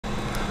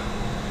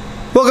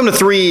Welcome to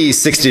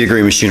 360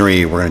 Degree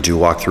Machinery. We're going to do a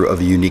walkthrough of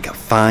a unique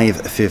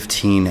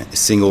 515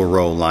 single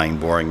row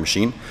line boring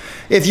machine.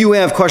 If you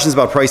have questions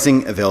about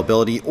pricing,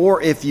 availability, or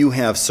if you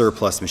have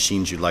surplus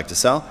machines you'd like to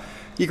sell,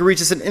 you can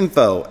reach us at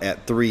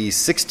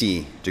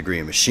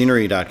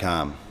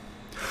info@360degreemachinery.com.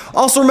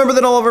 Also remember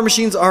that all of our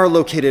machines are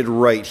located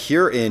right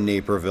here in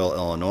Naperville,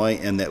 Illinois,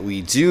 and that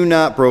we do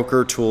not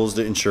broker tools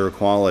to ensure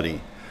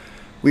quality.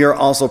 We are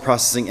also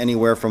processing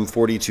anywhere from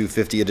 40 to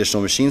 50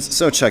 additional machines,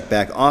 so check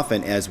back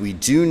often as we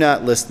do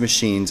not list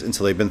machines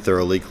until they've been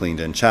thoroughly cleaned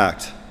and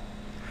checked.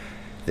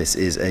 This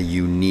is a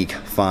unique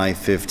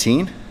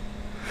 515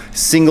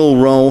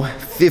 single row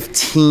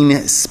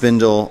 15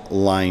 spindle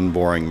line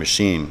boring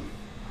machine.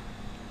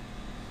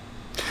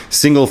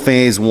 Single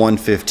phase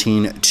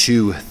 115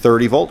 to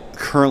 30 volt,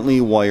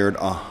 currently wired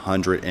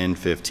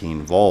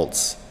 115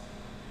 volts.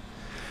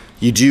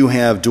 You do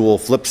have dual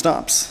flip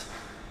stops.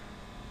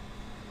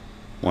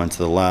 One to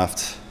the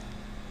left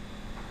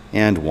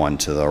and one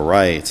to the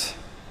right.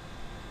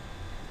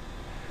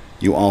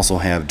 You also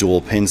have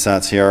dual pin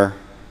sets here.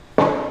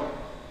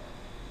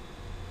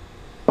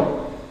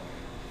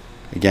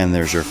 Again,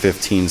 there's your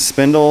 15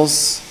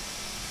 spindles.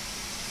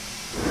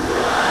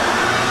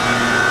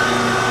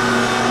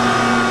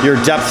 Your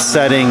depth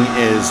setting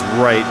is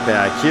right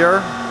back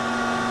here.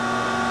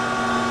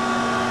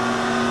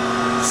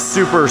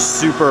 Super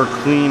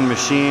clean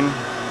machine.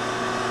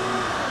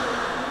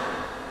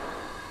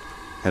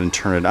 Go ahead and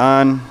turn it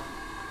on.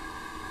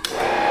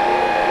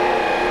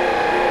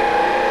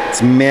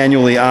 It's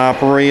manually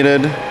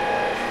operated.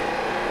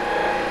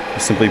 You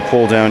simply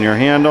pull down your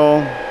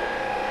handle.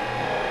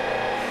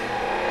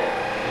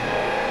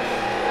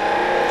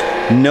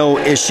 No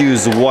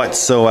issues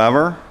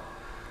whatsoever.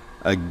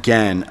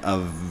 Again, a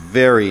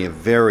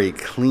very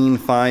clean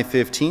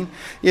 515.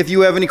 If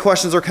you have any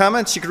questions or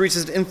comments, you can reach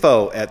us at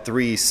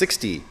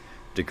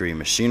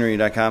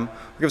info@360degreemachinery.com or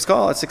give us a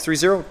call at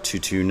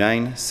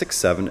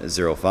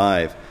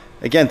 630-229-6705.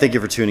 Again, thank you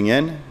for tuning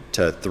in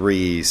to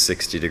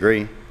 360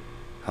 Degree,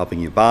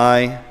 helping you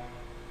buy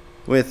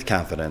with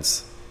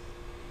confidence.